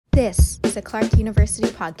This is a Clark University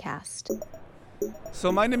podcast.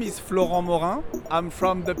 So my name is Florent Morin. I'm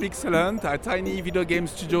from the Pixelant, a tiny video game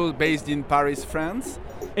studio based in Paris, France.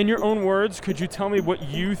 In your own words, could you tell me what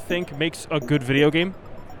you think makes a good video game?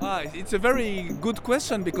 It's a very good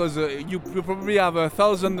question because you probably have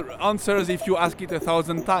 1,000 answers if you ask it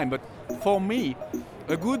 1,000 times. But for me,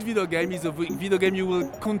 a good video game is a video game you will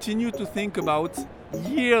continue to think about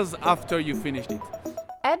years after you finished it.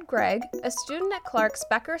 Ed Gregg, a student at Clark's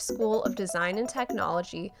Becker School of Design and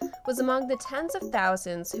Technology, was among the tens of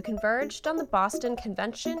thousands who converged on the Boston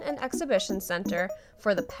Convention and Exhibition Center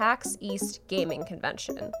for the PAX East Gaming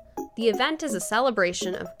Convention. The event is a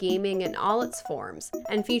celebration of gaming in all its forms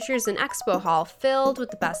and features an expo hall filled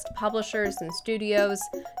with the best publishers and studios,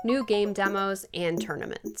 new game demos, and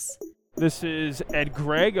tournaments. This is Ed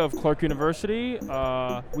Gregg of Clark University.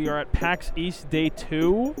 We are at PAX East Day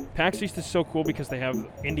 2. PAX East is so cool because they have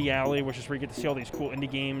Indie Alley, which is where you get to see all these cool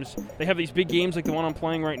indie games. They have these big games like the one I'm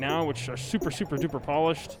playing right now, which are super duper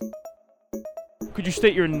polished. Could you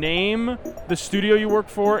state your name, the studio you work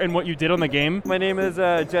for, and what you did on the game? My name is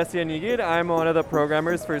Jesse Anigid. I'm one of the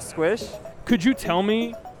programmers for Squish. Could you tell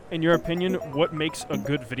me, in your opinion, what makes a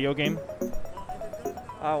good video game?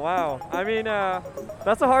 Oh, wow. I mean,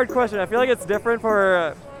 that's a hard question. I feel like it's different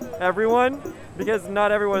for everyone because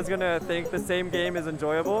not everyone's going to think the same game is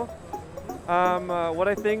enjoyable. What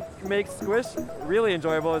I think makes Squish really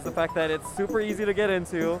enjoyable is the fact that it's super easy to get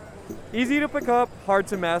into, easy to pick up, hard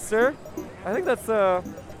to master. I think that's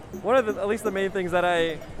one of at least the main things that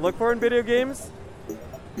I look for in video games.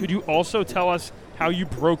 Could you also tell us how you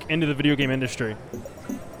broke into the video game industry?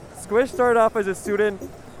 Squish started off as a student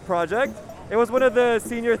project. It was one of the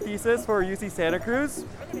senior theses for UC Santa Cruz,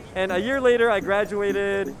 and a year later I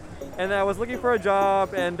graduated, and I was looking for a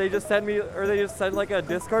job, and they just sent like a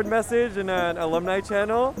Discord message in an alumni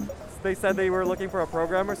channel. They said they were looking for a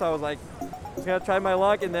programmer, so I was like, just gonna try my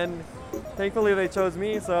luck, and then thankfully they chose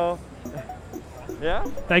me. So, yeah.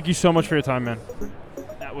 Thank you so much for your time, man.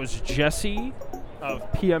 That was Jesse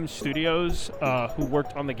of PM Studios, who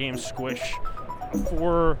worked on the game Squish, a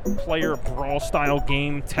 4-player brawl-style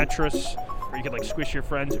game, Tetris, where you could like squish your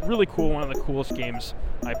friends. Really cool, one of the coolest games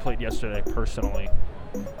I played yesterday personally.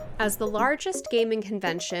 As the largest gaming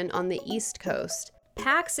convention on the East Coast,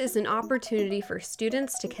 PAX is an opportunity for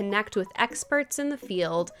students to connect with experts in the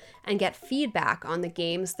field and get feedback on the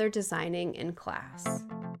games they're designing in class.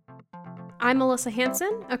 I'm Melissa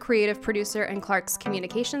Hansen, a creative producer in Clark's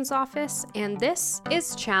communications office, and this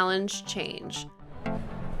is Challenge Change.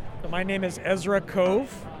 My name is Ezra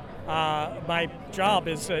Cove. My job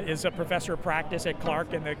is a professor of practice at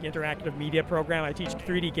Clark in the interactive media program. I teach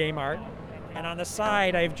 3D game art. And on the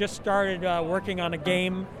side, I've just started working on a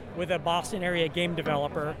game with a Boston area game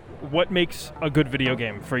developer. What makes a good video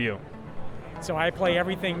game for you? So I play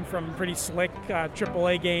everything from pretty slick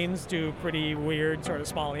AAA games to pretty weird sort of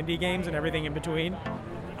small indie games and everything in between.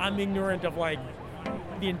 I'm ignorant of like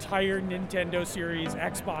the entire Nintendo series,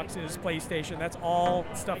 Xboxes, PlayStation. That's all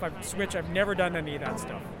stuff. Switch, I've never done any of that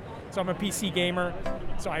stuff. So I'm a PC gamer,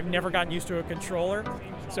 so I've never gotten used to a controller.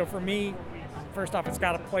 So for me, first off, it's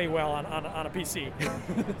got to play well on a PC.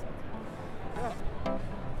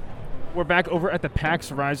 We're back over at the PAX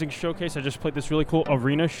Rising Showcase. I just played this really cool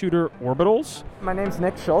arena shooter, Orbitals. My name's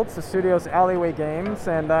Nick Schultz, the studio's Alleyway Games,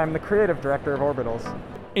 and I'm the creative director of Orbitals.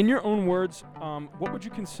 In your own words, what would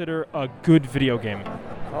you consider a good video game?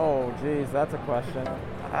 Oh, geez, that's a question.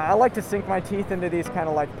 I like to sink my teeth into these kind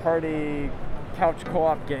of like party couch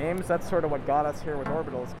co-op games. That's sort of what got us here with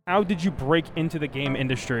Orbitals. How did you break into the game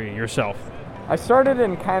industry yourself? I started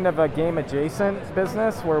in kind of a game-adjacent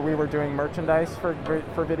business where we were doing merchandise for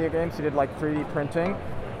video games. We did like 3D printing.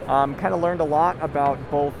 Kind of learned a lot about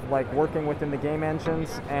both like working within the game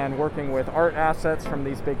engines and working with art assets from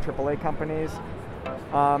these big AAA companies.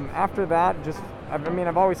 After that,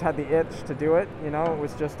 I've always had the itch to do it. You know, it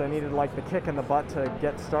was just I needed like the kick in the butt to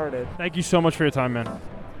get started. Thank you so much for your time, man.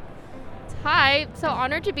 Hi, so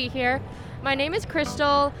honored to be here. My name is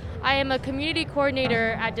Crystal. I am a community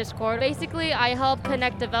coordinator at Discord. Basically, I help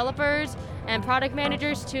connect developers and product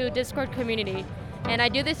managers to Discord community. And I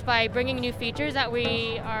do this by bringing new features that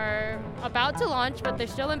we are about to launch, but they're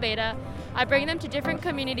still in beta. I bring them to different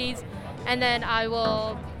communities, and then I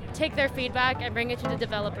will take their feedback and bring it to the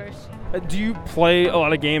developers. Do you play a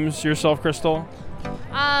lot of games yourself, Crystal?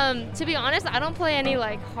 To be honest, I don't play any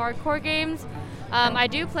like hardcore games. I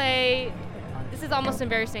do play, this is almost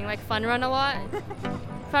embarrassing, like Fun Run a lot.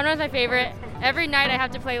 Fun Run's my favorite. Every night I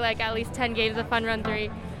have to play like at least 10 games of Fun Run 3.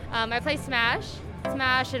 I play Smash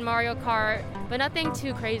and Mario Kart, but nothing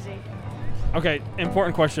too crazy. Okay,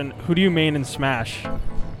 important question. Who do you main in Smash?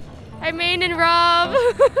 I main in Rob.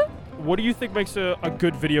 what do you think makes a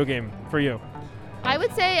good video game for you? I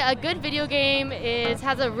would say a good video game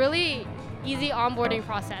has a really easy onboarding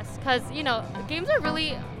process, because games are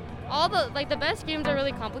really the best games are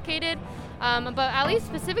really complicated. But at least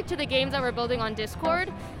specific to the games that we're building on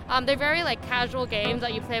Discord, they're very casual games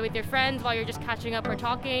that you play with your friends while you're just catching up or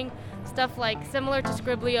talking. Stuff similar to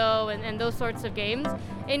Scriblio and those sorts of games.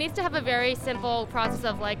 It needs to have a very simple process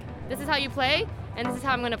of this is how you play and this is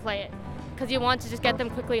how I'm going to play it, because you want to just get them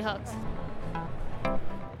quickly hooked.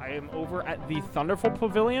 I am over at the Thunderful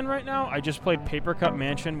Pavilion right now. I just played Paper Cut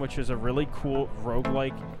Mansion, which is a really cool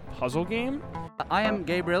roguelike puzzle game. I am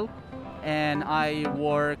Gabriel, and I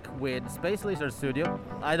work with Space Lizard Studio.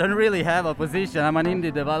 I don't really have a position. I'm an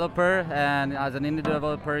indie developer, and as an indie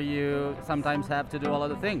developer, you sometimes have to do a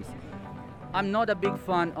lot of things. I'm not a big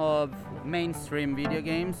fan of mainstream video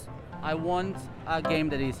games. I want a game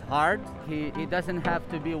that is hard. It doesn't have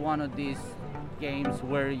to be one of these games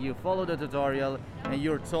where you follow the tutorial and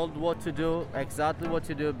you're told what to do, exactly what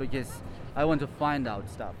to do, because I want to find out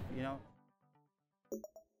stuff,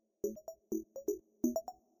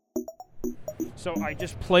 So I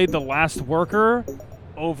just played The Last Worker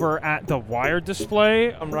over at the Wired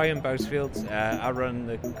display. I'm Ryan Bousfield. I run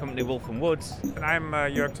the company Wolf & Woods. And I'm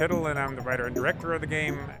Jörg Tittel, and I'm the writer and director of the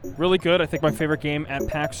game. Really good. I think my favorite game at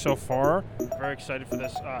PAX so far. Very excited for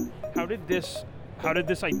this. How did this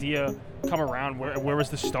idea come around? Where was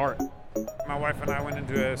the start? My wife and I went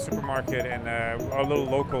into a supermarket in a little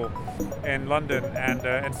local in London,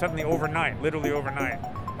 and suddenly literally overnight,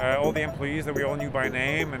 all the employees that we all knew by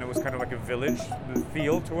name, and it was kind of like a village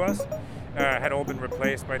feel to us, had all been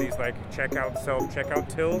replaced by these self-checkout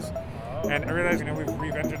tills. And I realized,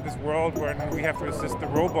 we've entered this world where we have to assist the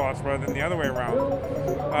robots rather than the other way around.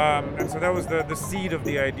 And so that was the seed of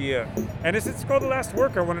the idea. And as it's called The Last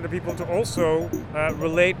Worker, I wanted the people to also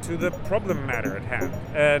relate to the problem matter at hand.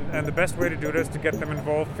 And the best way to do it is to get them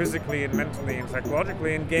involved physically and mentally and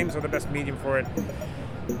psychologically, and games are the best medium for it.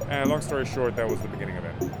 Long story short, that was the beginning of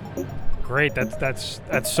it. Great, that's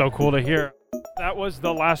so cool to hear. That was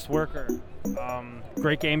The Last Worker.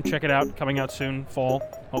 Great game, check it out, coming out soon, fall,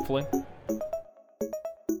 hopefully.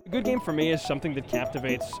 A good game for me is something that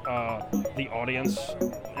captivates the audience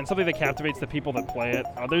and something that captivates the people that play it.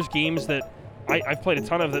 There's games that I've played a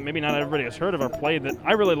ton of that maybe not everybody has heard of or played that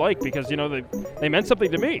I really like because, they meant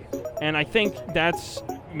something to me. And I think that's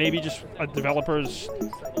maybe just a developer's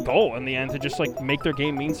goal in the end, to just make their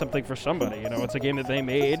game mean something for somebody. It's a game that they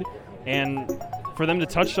made, and for them to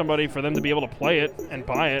touch somebody, for them to be able to play it and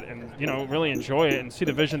buy it and, really enjoy it and see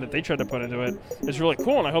the vision that they tried to put into it is really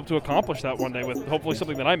cool, and I hope to accomplish that one day with hopefully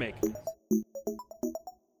something that I make.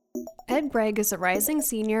 Ed Gregg is a rising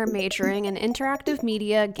senior majoring in interactive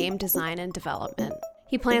media, game design, and development.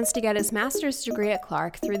 He plans to get his master's degree at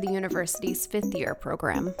Clark through the university's fifth-year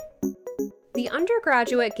program. The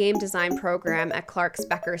undergraduate game design program at Clark's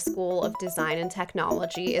Becker School of Design and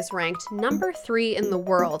Technology is ranked number 3 in the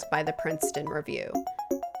world by the Princeton Review.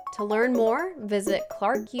 To learn more, visit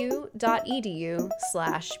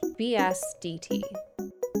clarku.edu/BSDT.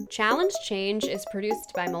 Challenge Change is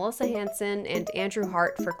produced by Melissa Hansen and Andrew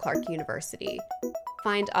Hart for Clark University.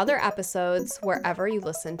 Find other episodes wherever you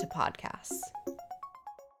listen to podcasts.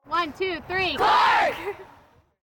 1, 2, 3, Clark!